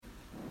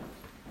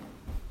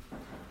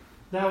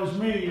that was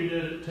me you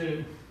did it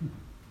to.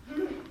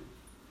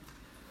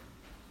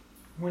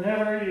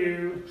 Whenever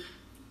you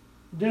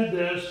did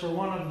this for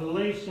one of the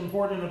least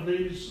important of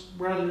these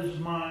brothers of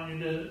mine, you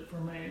did it for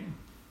me.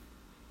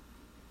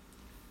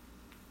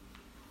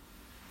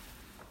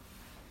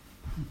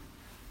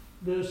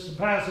 This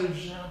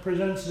passage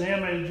presents the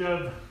image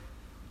of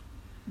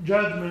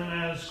judgment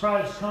as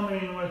Christ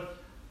coming with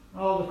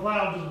all the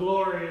clouds of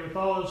glory, with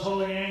all his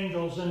holy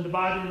angels, and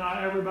dividing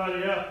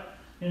everybody up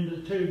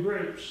into two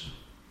groups.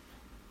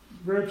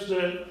 Groups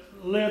that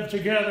live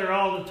together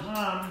all the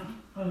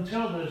time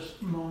until this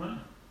moment,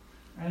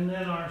 and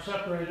then are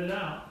separated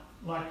out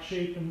like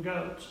sheep and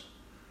goats.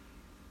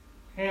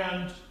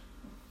 And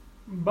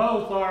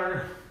both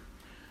are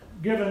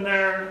given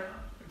their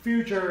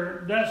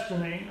future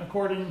destiny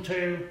according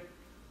to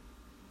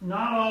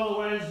not all the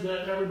ways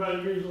that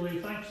everybody usually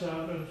thinks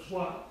of as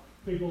what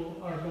people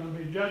are going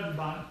to be judged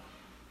by,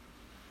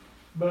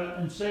 but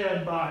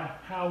instead by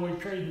how we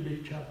treated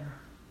each other,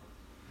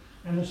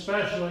 and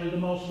especially the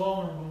most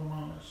vulnerable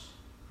among us,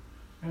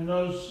 and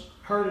those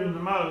hurting the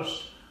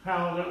most,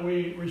 how that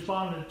we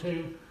responded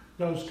to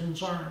those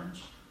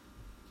concerns.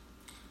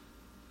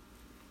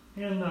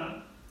 In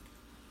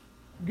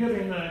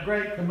giving the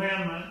Great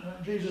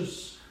Commandment,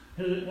 Jesus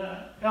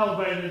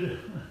elevated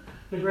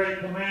the Great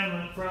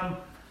Commandment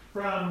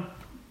from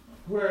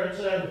where it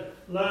said,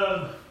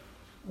 love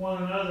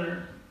one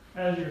another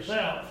as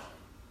yourself.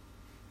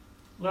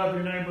 Love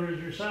your neighbor as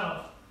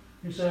yourself.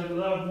 He said,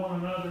 love one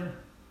another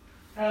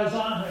as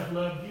I have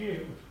loved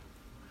you.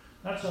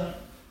 That's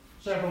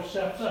several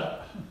steps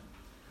up.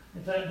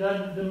 If that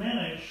doesn't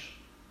diminish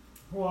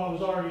what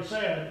was already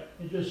said,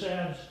 it just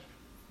adds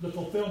the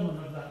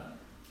fulfillment of that.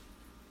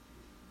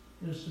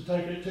 Is to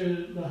take it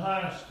to the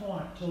highest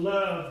point, to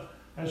love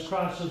as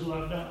Christ has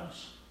loved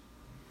us.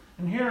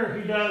 And here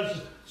he does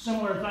a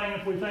similar thing.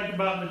 If we think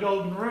about the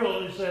golden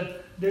rule, he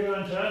said, do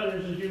unto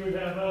others as you would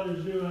have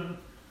others do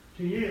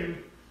unto you.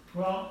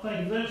 Well,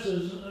 think of this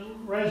as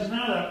raising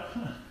that up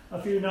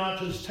a few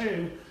notches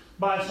too,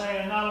 by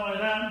saying not only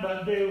that,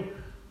 but do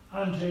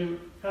unto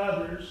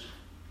others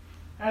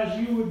as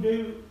you would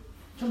do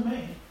to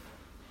me.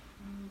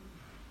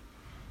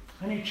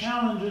 And he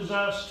challenges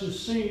us to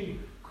see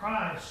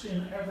Christ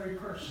in every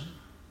person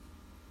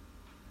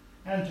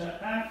and to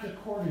act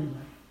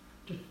accordingly,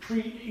 to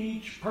treat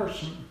each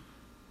person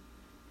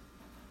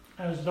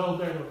as though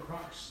they were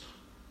Christ.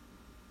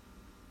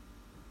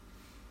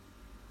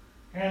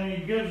 And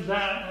he gives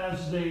that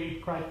as the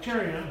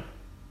criteria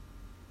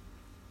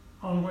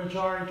on which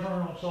our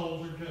eternal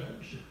souls are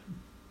judged.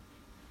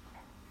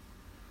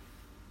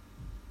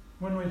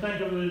 When we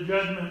think of the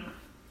judgment,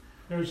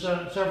 there's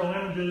several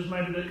images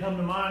maybe that come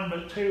to mind,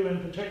 but two in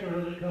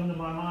particular that come to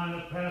my mind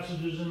of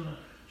passages in the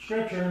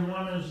Scripture, and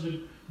one is the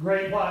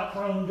great white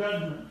throne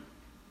judgment,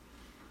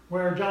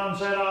 where John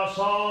said, I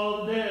saw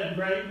all the dead,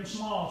 great and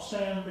small,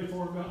 stand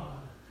before God.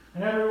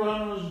 And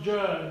everyone was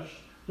judged.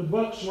 The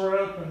books were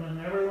open,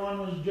 and everyone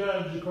was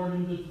judged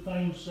according to the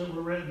things that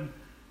were written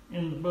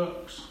in the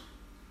books.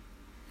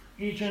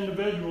 Each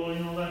individual,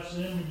 that's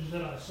the image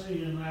that I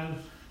see, and that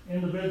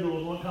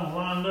individuals kind of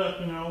lined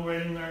up,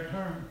 waiting their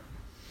turn.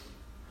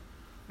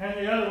 And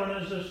the other one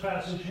is this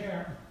passage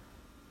here,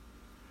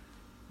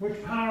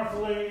 which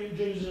powerfully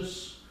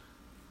Jesus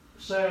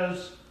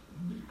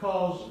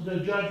calls the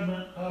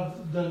judgment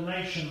of the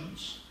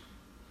nations.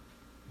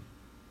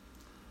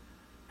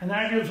 And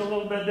that gives a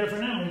little bit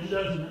different image,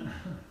 doesn't it?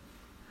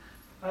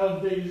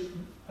 Of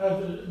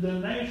the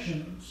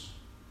nations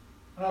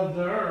of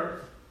the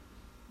earth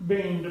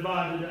being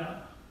divided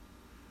up.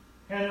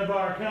 And of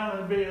our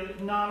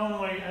accountability, not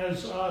only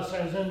as us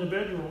as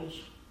individuals,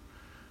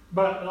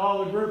 but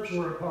all the groups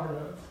we're a part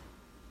of.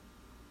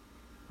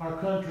 Our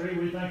country,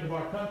 we think of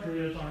our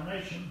country as our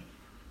nation,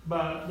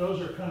 but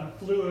those are kind of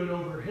fluid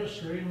over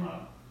history,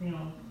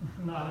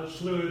 not as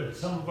fluid as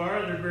some of our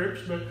other groups,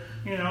 but,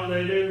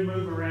 they do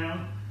move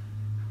around.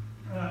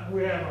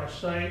 We have our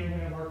state, we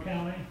have our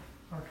county,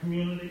 our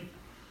community.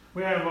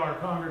 We have our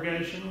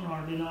congregation,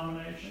 our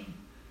denomination,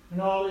 and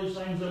all these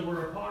things that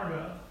we're a part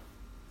of.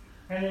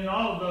 And in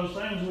all of those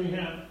things, we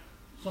have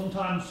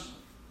sometimes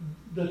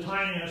the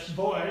tiniest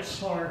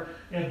voice or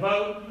a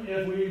vote,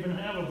 if we even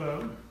have a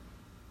vote,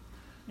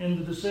 in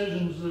the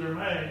decisions that are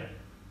made.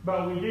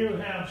 But we do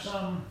have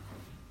some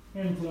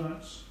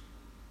influence,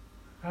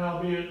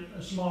 albeit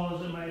as small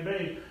as it may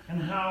be,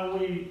 and how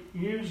we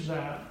use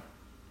that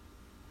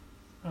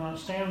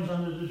stands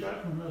under the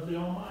judgment of the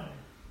Almighty.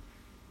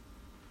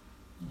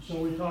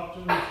 So we talk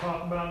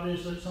about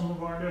this at some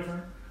of our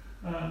different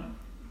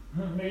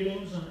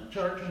meetings and at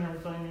church and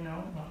everything,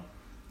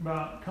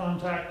 about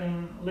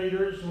contacting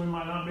leaders. We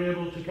might not be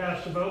able to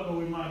cast a vote, but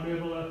we might be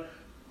able to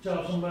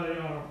tell somebody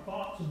our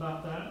thoughts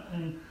about that.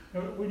 And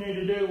we need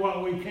to do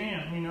what we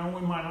can. We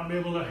might not be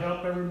able to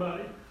help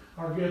everybody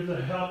or give the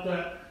help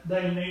that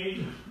they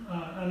need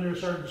under a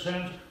certain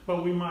sense,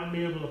 but we might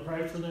be able to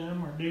pray for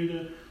them or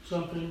do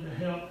something to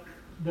help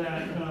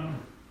that,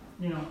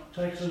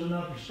 takes it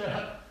another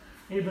step,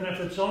 even if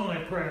it's only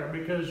prayer,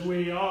 because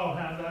we all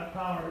have that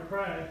power to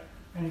pray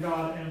and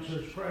God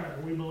answers prayer.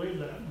 We believe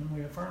that and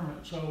we affirm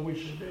it, so we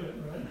should do it,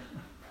 right?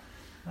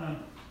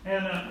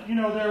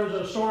 There was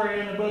a story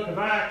in the book of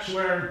Acts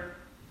where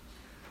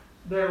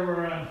there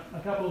were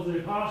a couple of the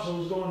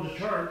apostles going to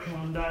church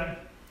one day,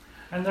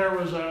 and there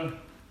was a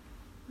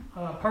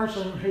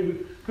person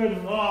who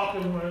couldn't walk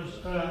and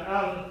was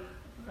out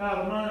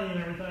of money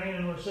and everything,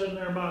 and was sitting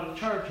there by the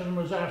church and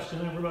was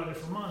asking everybody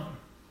for money.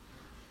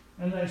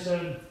 And they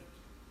said,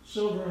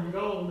 "Silver and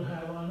gold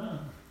have I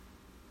none,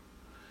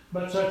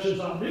 but such as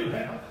I do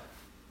have,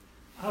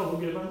 I will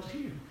give unto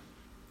you.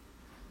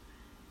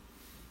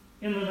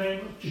 In the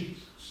name of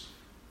Jesus,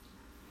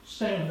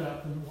 stand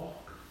up and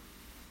walk."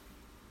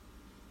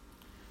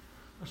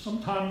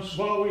 Sometimes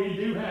what we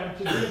do have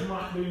to give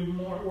might be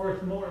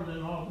worth more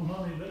than all the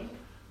money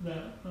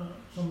that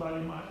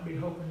somebody might be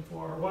hoping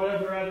for, or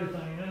whatever other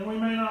thing. And we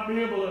may not be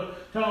able to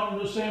tell them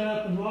to stand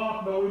up and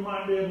walk, but we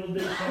might be able to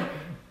do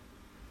something.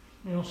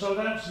 So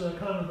that's the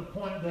kind of the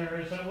point there,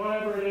 is that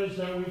whatever it is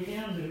that we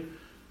can do,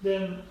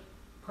 then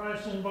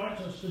Christ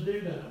invites us to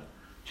do that.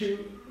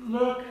 To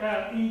look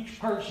at each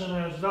person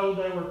as though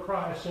they were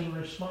Christ and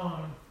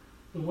respond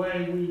the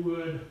way we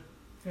would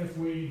if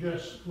we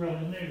just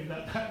really knew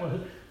that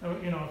was,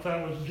 if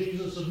that was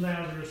Jesus of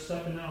Nazareth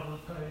stepping out of the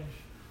page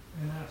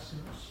and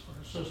asking us for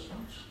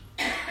assistance.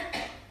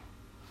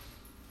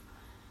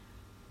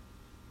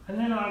 And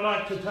then I'd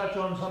like to touch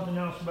on something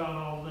else about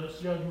all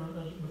this judgment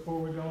before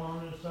we go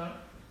on, is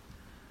that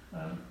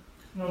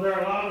there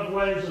are a lot of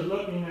ways of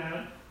looking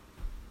at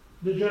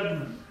the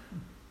judgment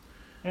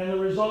and the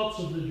results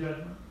of the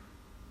judgment.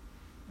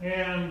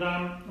 And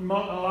a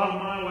lot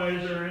of my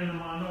ways are in a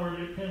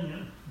minority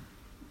opinion.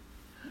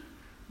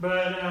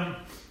 But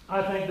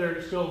I think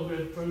they're still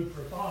good food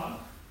for thought.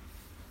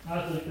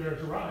 I think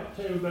there's right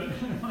too, but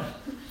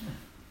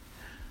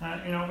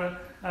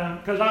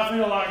because I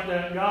feel like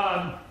that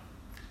God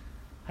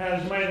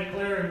has made it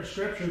clear in the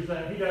Scriptures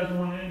that He doesn't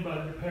want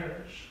anybody to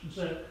perish. It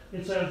says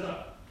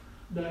that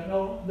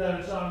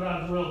it's not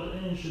God's will that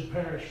any should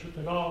perish, but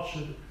that all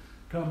should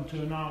come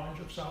to a knowledge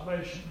of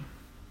salvation.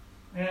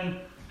 And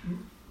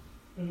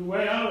the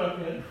way I look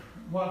at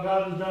what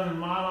God has done in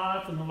my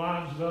life and the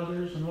lives of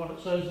others and what it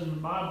says in the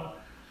Bible,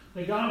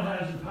 that God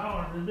has the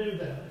power to do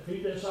that. If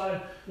He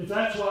decides, if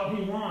that's what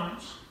He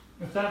wants,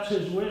 if that's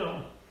His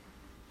will,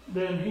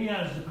 then He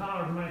has the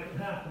power to make it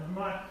happen. It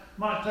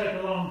might take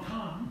a long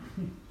time.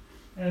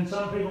 And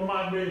some people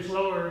might be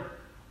slower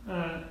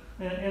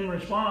in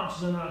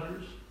response than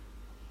others.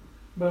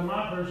 But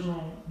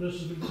this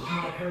is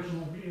my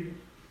personal view,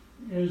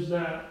 is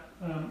that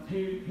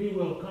He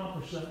will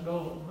accomplish that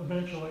goal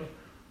eventually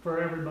for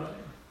everybody.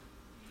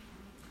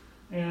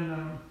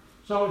 And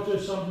so it's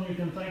just something you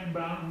can think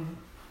about and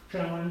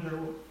challenge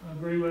or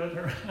agree with,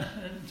 or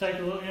take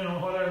a look,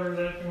 whatever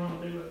that you want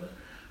to do with it.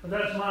 But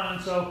that's mine.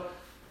 So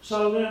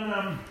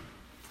then,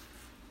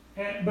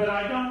 but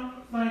I don't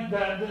think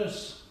that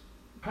this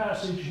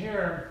passage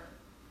here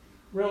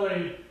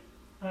really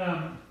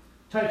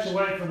takes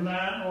away from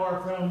that,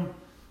 or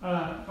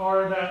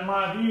that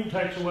my view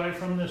takes away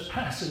from this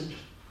passage.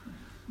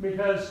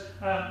 Because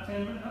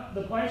in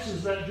the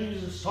places that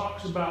Jesus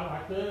talks about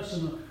like this,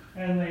 and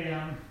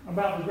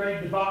about the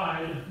great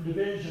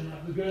division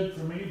of the good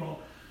from evil,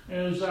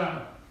 is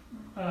there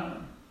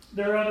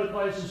are other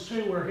places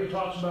too where He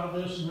talks about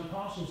this, and the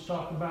apostles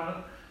talk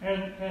about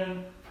it.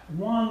 And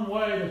one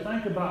way to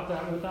think about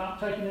that, without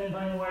taking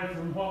anything away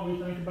from what we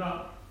think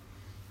about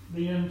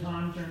the end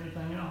times or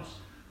anything else,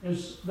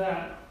 is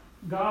that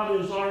God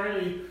is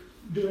already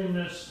doing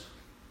this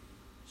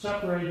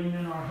separating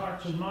in our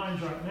hearts and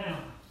minds right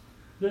now.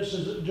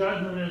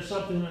 Judgment is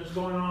something that's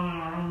going on in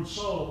our own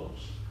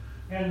souls.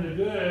 And the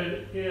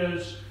good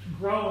is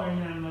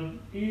growing and the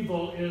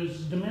evil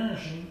is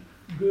diminishing.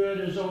 Good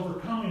is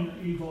overcoming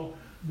the evil.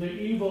 The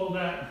evil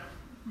that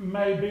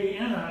may be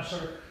in us,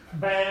 or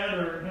bad,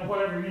 or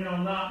whatever,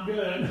 not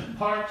good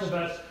parts of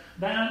us,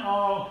 that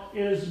all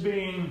is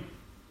being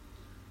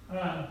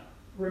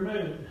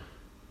removed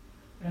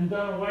and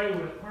done away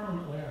with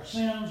permanently. Our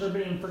sins are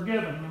being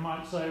forgiven. You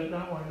might say it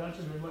that way. That's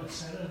a good way to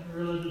say it, in a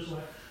religious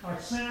way. Our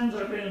sins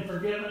are being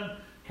forgiven,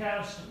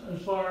 cast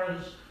as far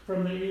as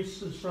from the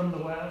east as from the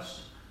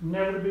west,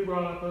 never to be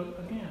brought up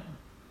again.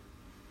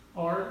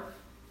 Or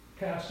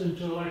cast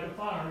into a lake of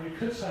fire. You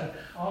could say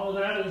all of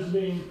that is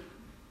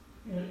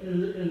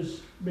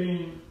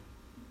being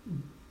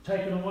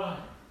taken away.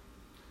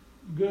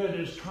 Good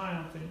is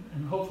triumphing,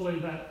 and hopefully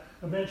that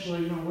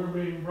eventually, we're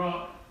being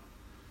brought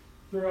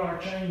through our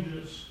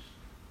change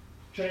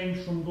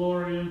from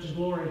glory into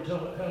glory,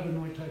 till at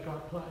heaven we take our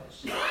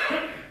place.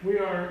 We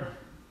are,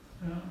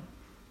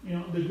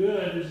 the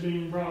good is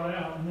being brought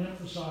out and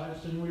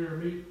emphasized, and we are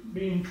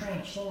being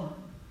transformed.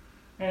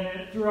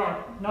 And through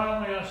not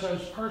only us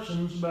as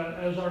persons, but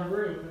as our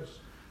group,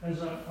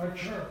 as our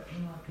church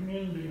and our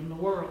community and the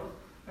world,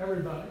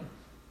 everybody.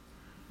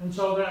 And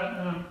so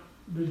that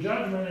the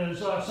judgment is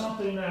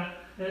something that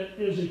it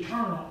is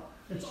eternal.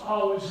 It's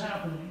always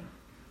happening.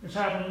 It's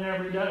happening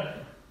every day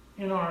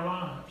in our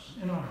lives,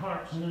 in our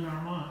hearts, and in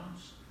our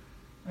minds.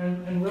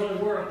 And really,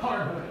 we're a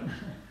part of it.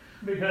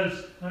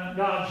 because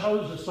God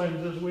shows us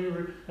things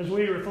as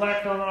we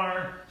reflect on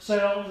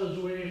ourselves, as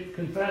we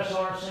confess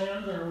our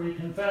sins, or we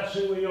confess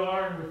who we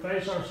are, and we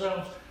face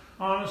ourselves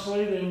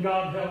honestly, then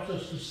God helps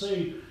us to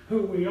see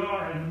who we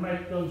are and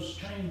make those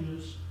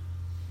changes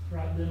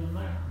right then and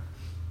there.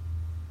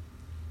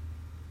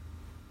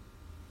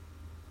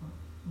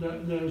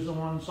 There's the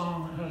one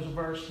song that has a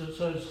verse that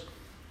says,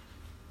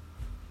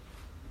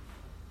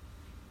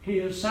 He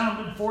has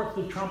sounded forth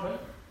the trumpet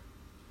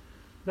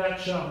that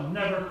shall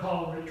never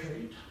call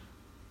retreat.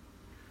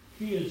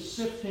 He is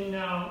sifting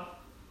out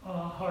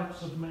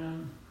hearts of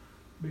men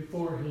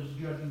before his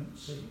judgment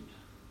seat.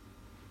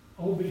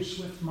 Oh, be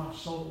swift, my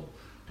soul,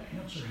 to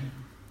answer him.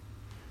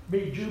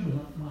 Be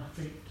jubilant, my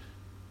feet.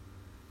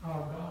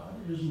 Our God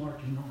is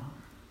marching on.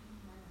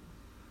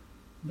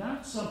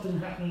 That's something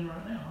happening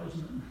right now,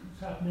 isn't it?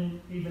 It's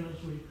happening even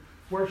as we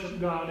worship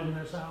God in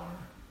this hour.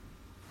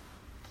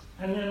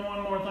 And then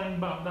one more thing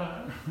about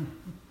that.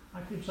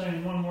 I keep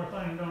saying one more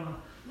thing, don't I?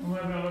 I'm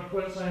maybe I'll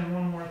quit saying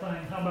one more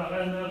thing. How about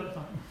another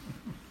thing?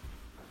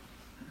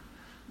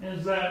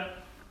 Is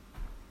that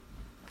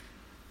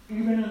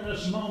even in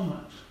this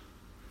moment,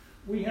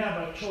 we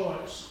have a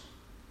choice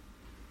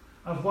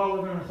of what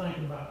we're going to think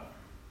about.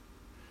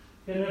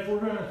 And if we're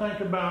going to think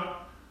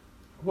about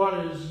what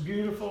is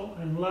beautiful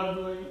and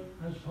lovely,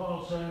 as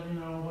Paul said,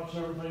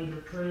 whatsoever things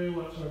are true,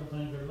 whatsoever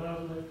things are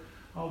lovely,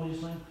 all these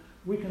things,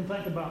 we can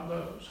think about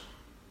those.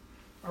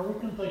 Or we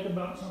can think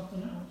about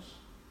something else.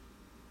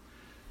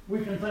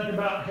 We can think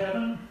about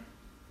heaven,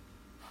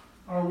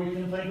 or we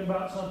can think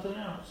about something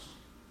else.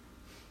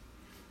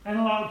 And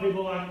a lot of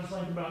people like to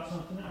think about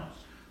something else.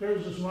 There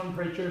was this one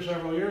preacher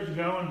several years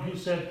ago, and he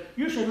said,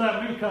 "You should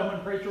let me come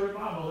and preach a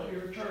revival at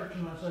your church."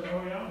 And I said,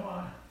 "Oh yeah,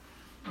 why?"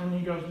 And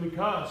he goes,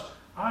 "Because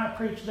I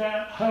preach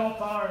that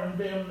hellfire and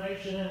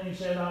damnation." And he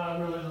said, "I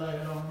really lay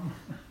it on them."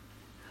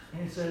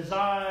 And he says,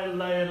 "I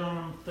lay it on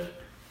them thick."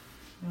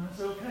 And I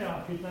said, "Okay,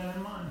 I'll keep that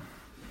in mind."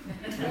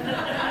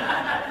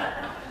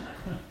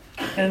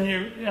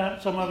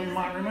 And some of you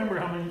might remember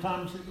how many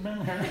times he's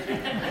been here.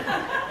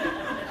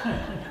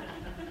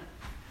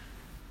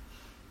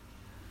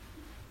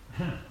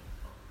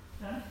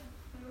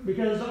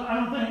 Because I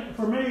don't think,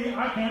 for me,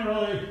 I can't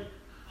really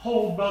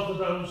hold both of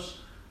those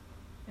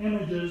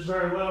images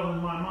very well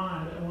in my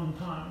mind at one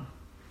time.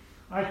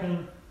 I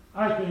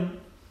can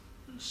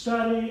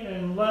study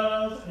and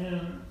love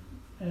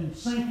and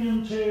sink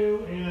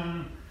into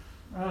and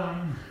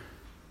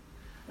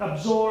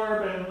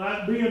absorb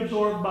and be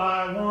absorbed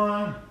by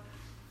one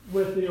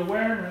with the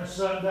awareness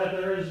that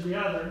there is the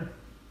other.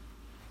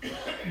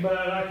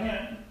 But I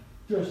can't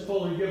just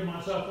fully give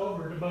myself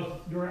over to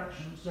both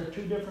directions. They're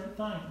two different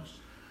things.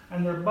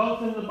 And they're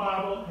both in the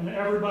Bible, and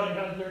everybody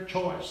has their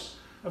choice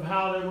of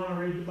how they want to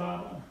read the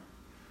Bible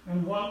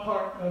and what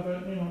part of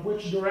it,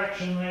 which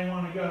direction they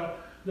want to go.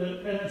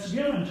 And it's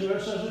given to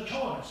us as a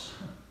choice.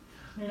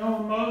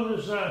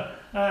 Moses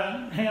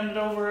handed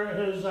over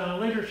his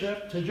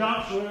leadership to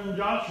Joshua, and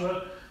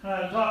Joshua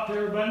talked to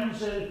everybody and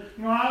said,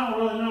 I don't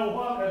really know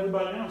what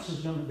everybody else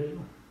is going to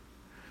do.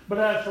 But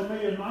as for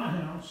me and my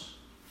house,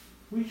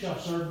 we shall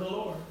serve the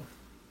Lord.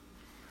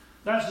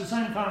 That's the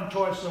same kind of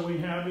choice that we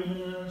have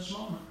even in this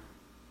moment.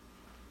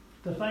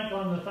 To think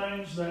on the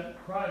things that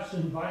Christ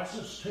invites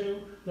us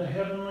to, the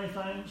heavenly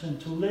things, and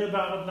to live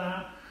out of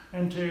that,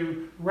 and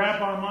to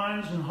wrap our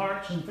minds and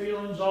hearts and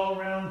feelings all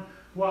around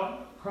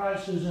what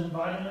Christ is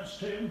inviting us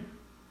to,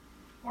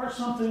 or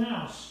something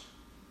else.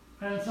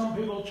 And some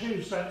people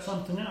choose that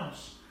something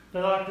else.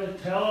 They like to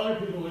tell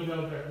other people to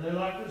go there. They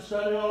like to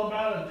study all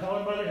about it and tell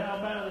everybody how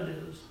bad it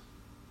is.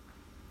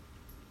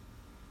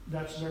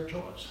 That's their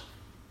choice.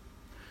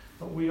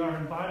 But we are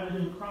invited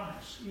in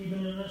Christ,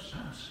 even in this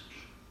passage,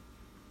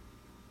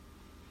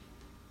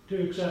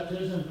 to accept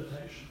his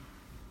invitation.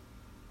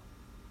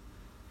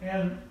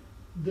 And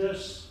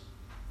this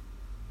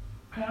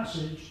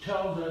passage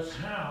tells us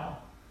how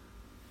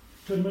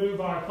to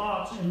move our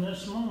thoughts in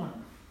this moment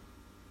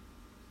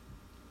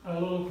a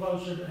little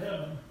closer to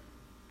heaven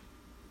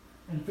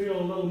and feel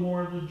a little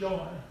more of the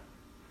joy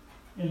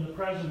in the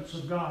presence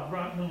of God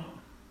right now.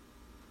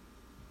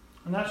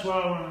 And that's why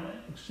I want to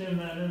extend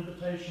that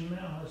invitation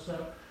now, is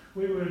that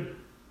we would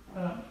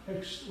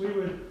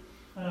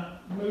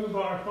move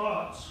our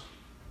thoughts,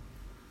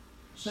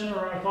 center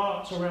our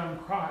thoughts around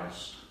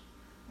Christ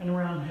and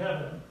around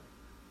heaven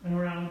and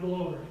around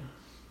glory.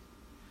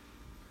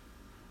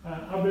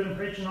 I've been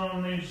preaching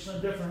on these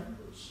different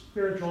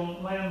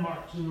spiritual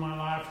landmarks in my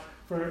life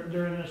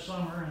during this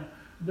summer, and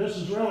this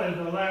is really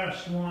the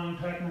last one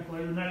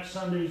technically. The next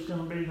Sunday is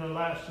going to be the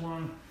last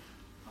one,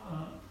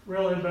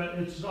 really, but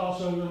it's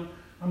also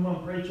I'm going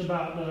to preach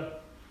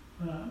about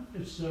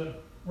it's the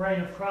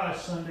reign of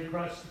Christ Sunday,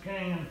 Christ the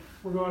King,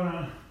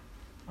 and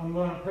I'm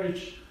going to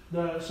preach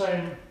the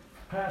same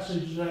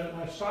passage that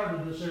I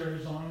started the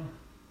series on,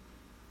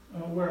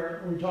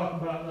 where we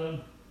talk about the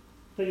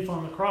thief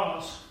on the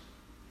cross.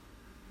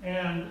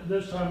 And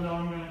this time, though,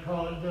 I'm going to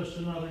call it Just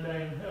Another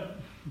Day in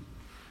Heaven.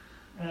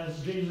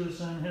 As Jesus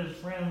and his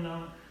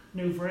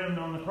new friend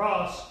on the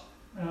cross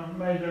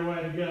made their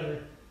way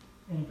together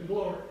into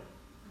glory.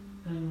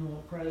 And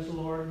we'll praise the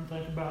Lord and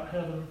think about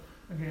heaven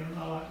again.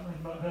 I like to think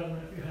about heaven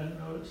if you hadn't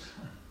noticed.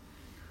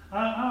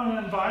 I want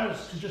to invite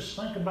us to just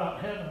think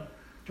about heaven,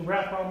 to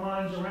wrap our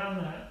minds around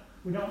that.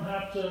 We don't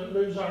have to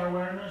lose our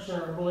awareness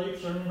or our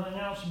beliefs or anything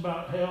else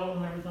about hell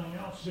and everything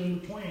else in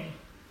between.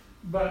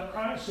 But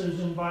Christ is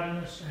inviting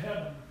us to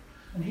heaven.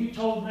 And he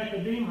told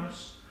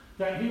Nicodemus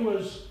that he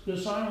was the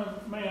Son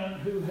of Man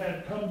who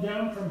had come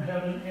down from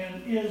heaven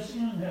and is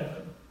in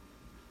heaven.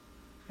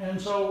 And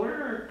so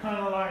we're kind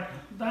of like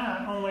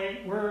that,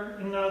 only we're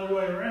in the other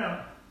way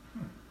around.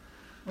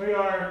 We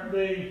are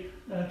the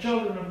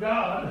children of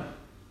God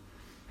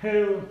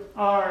who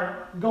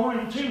are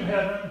going to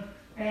heaven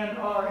and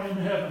are in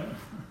heaven.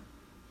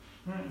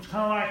 It's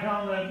kind of like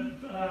on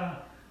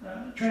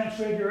the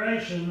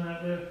Transfiguration,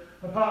 that the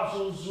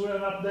apostles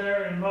went up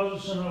there, and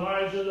Moses and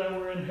Elijah that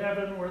were in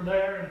heaven were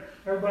there, and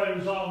everybody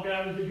was all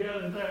gathered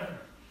together there.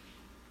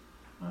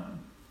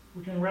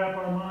 We can wrap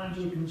our minds,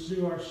 we can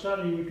do our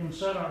study, we can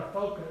set our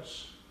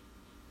focus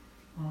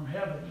on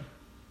heaven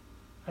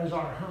as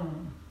our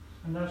home,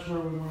 and that's where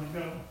we want to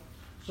go.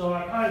 So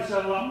I probably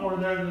said a lot more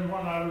there than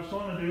what I was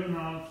going to do, and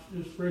I'll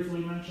just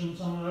briefly mention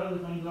some of the other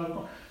things I've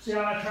done. See,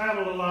 I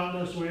traveled a lot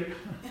this week,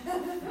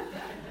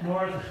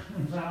 north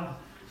and south.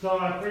 So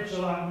I preached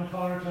a lot in the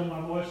car until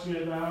my voice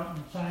gave out,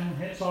 and sang a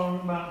hit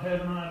song about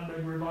heaven. I had a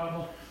big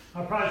revival.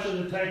 I probably should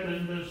have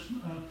taken this.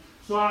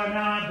 So I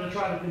now have to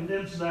try to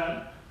condense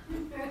that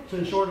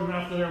to short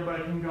enough that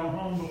everybody can go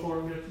home before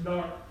it gets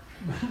dark.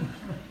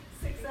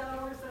 6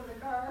 hours in the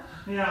car.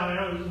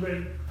 Yeah, it was a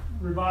big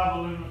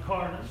revival in the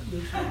car this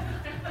week.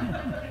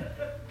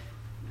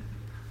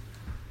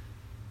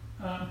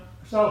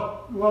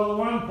 The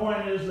one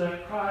point is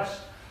that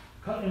Christ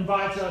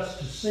invites us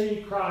to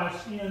see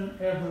Christ in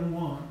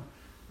everyone.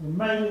 We're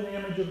made in the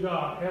image of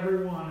God,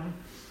 everyone.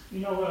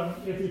 You know,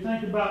 if you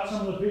think about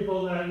some of the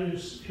people that you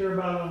hear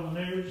about on the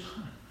news,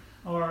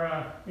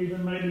 or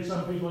even maybe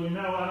some people you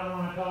know, I don't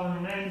want to call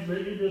any names,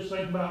 but you just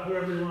think about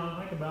whoever you want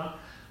to think about,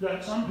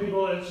 that some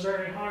people it's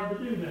very hard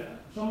to do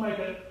that.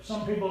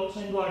 Some people it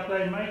seems like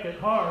they make it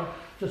hard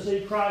to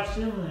see Christ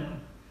in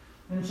them.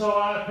 And so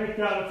I picked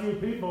out a few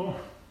people,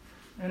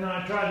 and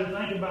I tried to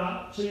think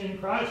about seeing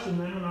Christ in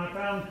them, and I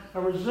found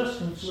a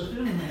resistance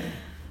within me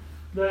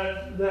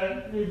that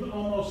it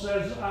almost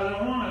says, I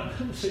don't want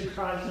to see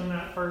Christ in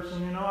that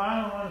person,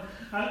 I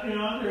don't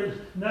want, there's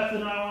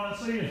nothing I want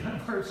to see in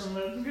that person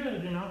that's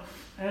good,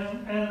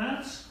 and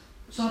that's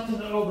something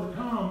to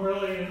overcome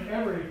really in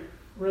every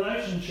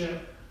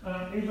relationship,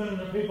 even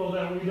the people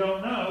that we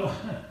don't know,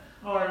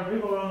 or the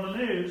people on the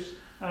news,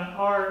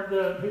 are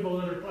the people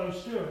that are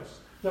close to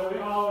us. That we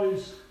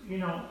always,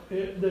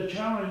 the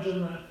challenge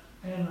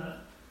and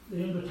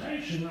the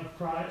invitation of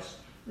Christ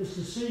is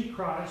to see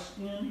Christ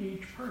in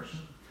each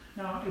person.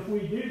 Now, if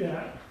we do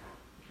that,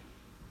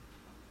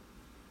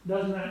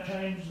 doesn't that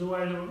change the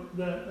way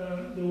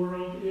that the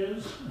world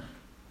is?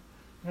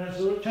 And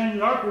so it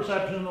changes our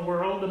perception of the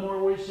world. The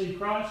more we see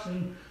Christ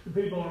in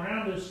the people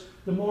around us,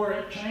 the more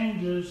it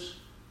changes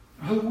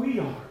who we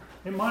are.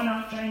 It might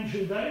not change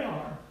who they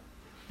are,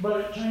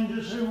 but it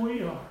changes who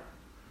we are.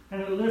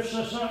 And it lifts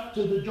us up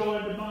to the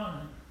joy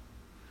divine.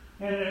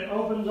 And it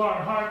opens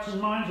our hearts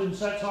and minds and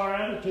sets our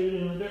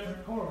attitude in a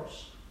different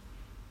course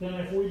than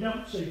if we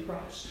don't see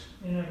Christ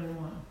in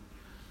everyone.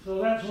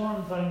 So that's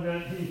one thing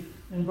that he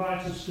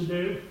invites us to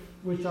do,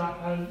 which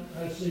I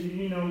see,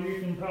 you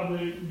can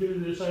probably do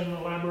the same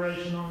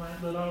elaboration on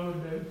that I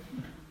would do.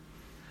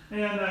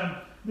 And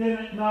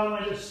then not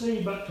only to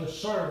see, but to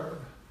serve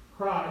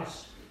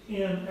Christ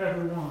in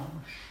everyone.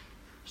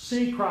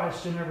 See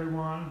Christ in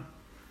everyone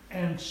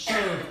and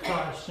serve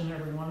Christ in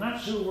everyone.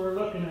 That's who we're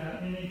looking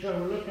at in each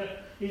other. We look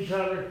at each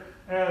other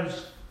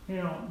as,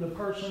 the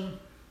person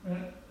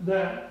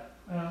that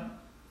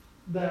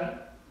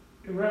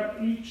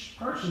each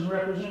person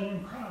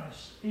representing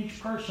Christ. Each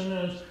person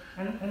is,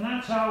 and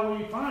that's how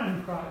we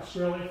find Christ,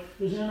 really,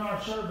 is in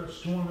our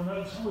service to one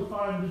another. That's how we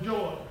find the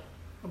joy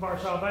of our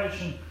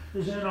salvation,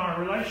 is in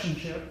our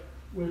relationship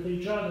with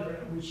each other.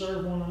 We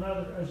serve one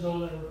another as though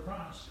they were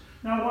Christ.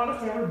 Now, what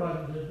if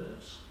everybody did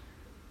this?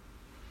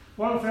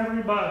 What if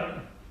everybody,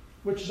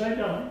 which they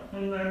don't,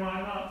 and they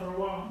might not for a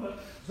while, but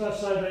let's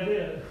say they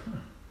did.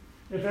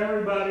 If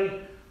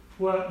everybody,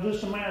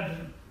 just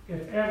imagine,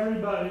 if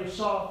everybody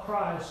saw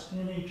Christ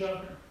in each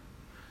other,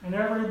 and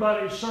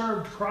everybody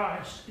served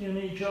Christ in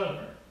each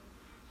other,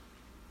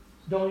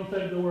 don't you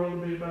think the world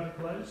would be a better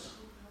place?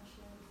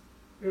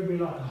 It would be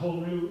like a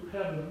whole new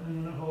heaven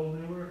and a whole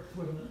new earth,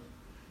 wouldn't it?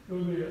 It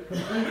would be a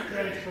complete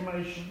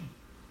transformation.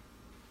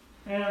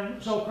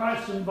 And so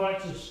Christ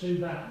invites us to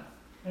that.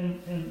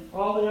 And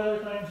all the other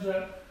things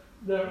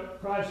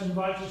that Christ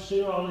invites us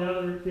to, all the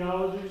other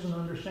theologies and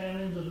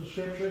understandings of the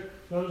Scripture,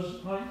 those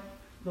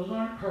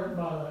aren't hurt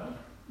by that.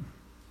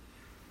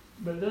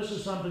 But this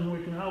is something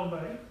we can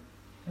elevate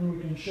and we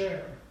can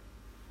share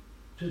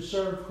to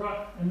serve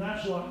Christ. And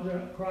that's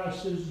what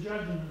Christ is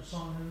judging us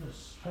on in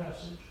this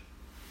passage.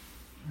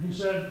 He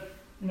said,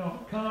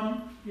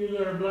 come, you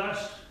that are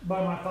blessed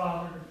by my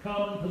Father,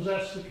 come and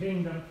possess the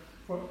kingdom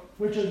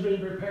which has been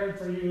prepared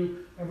for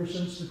you ever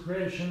since the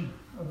creation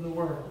of the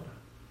world.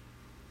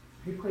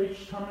 He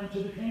preached coming to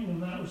the kingdom.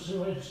 That was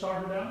who he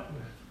started out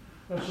with.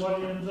 That's what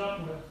he ends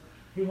up with.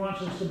 He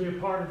wants us to be a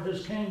part of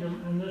his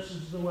kingdom, and this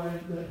is the way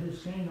that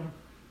his kingdom,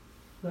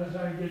 that's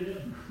how you get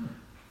in.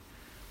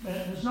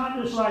 And it's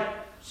not just like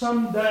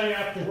someday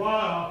after a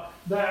while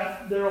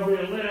that there will be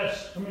a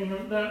list. I mean,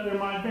 that there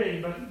might be,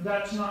 but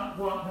that's not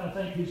what I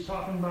think he's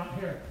talking about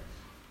here.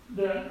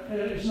 That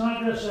it's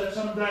not just that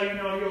someday,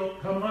 you'll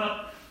come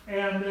up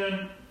and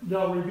then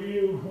they'll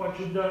review what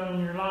you've done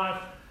in your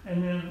life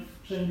and then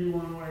send you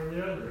one way or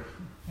the other.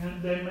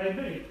 And they may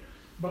be.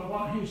 But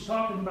what he's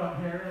talking about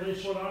here, at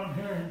least what I'm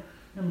hearing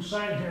him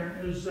say here,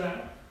 is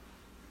that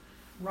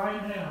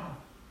right now,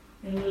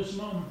 in this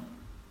moment,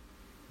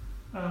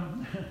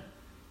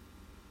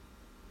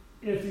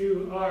 if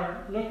you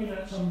are looking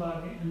at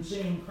somebody and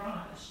seeing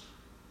Christ,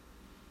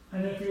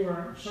 and if you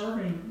are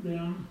serving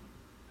them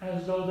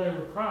as though they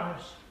were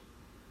Christ,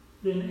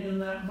 then in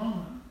that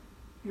moment,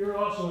 you're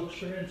also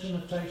experiencing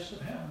a taste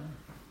of heaven.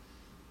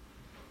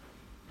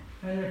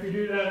 And if you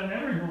do that in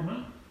every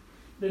moment,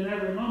 then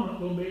every moment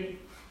will be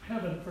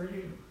heaven for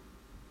you.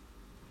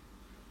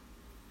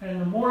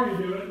 And the more you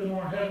do it, the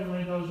more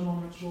heavenly those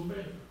moments will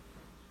be.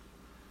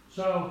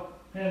 So,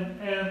 and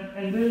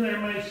then there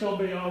may still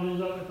be all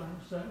these other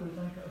things that we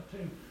think of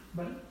too.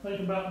 But think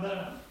about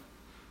that.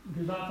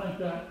 Because I think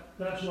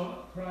that's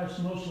what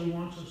Christ mostly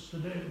wants us to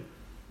do,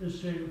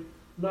 is to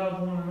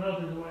love one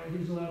another the way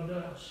he's loved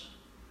us.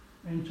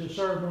 And to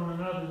serve one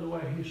another the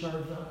way he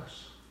serves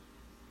us.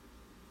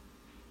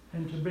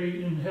 And to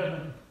be in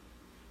heaven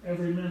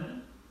every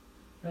minute.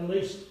 At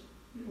least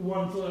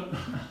 1 foot.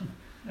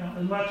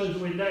 As much as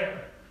we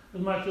dare.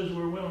 As much as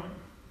we're willing.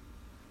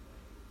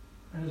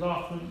 As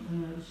often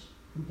and as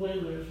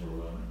completely as we're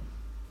willing.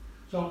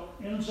 So,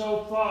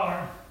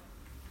 insofar,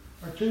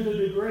 or to the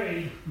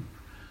degree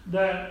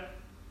that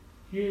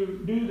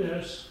you do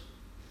this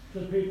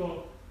to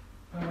people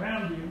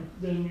around you,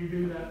 then you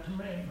do that to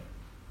me.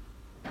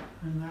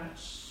 And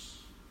that's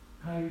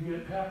how you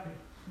get happy.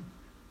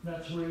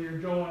 That's where your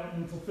joy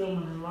and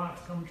fulfillment in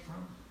life comes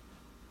from.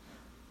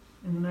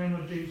 In the name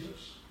of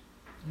Jesus.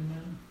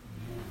 Amen.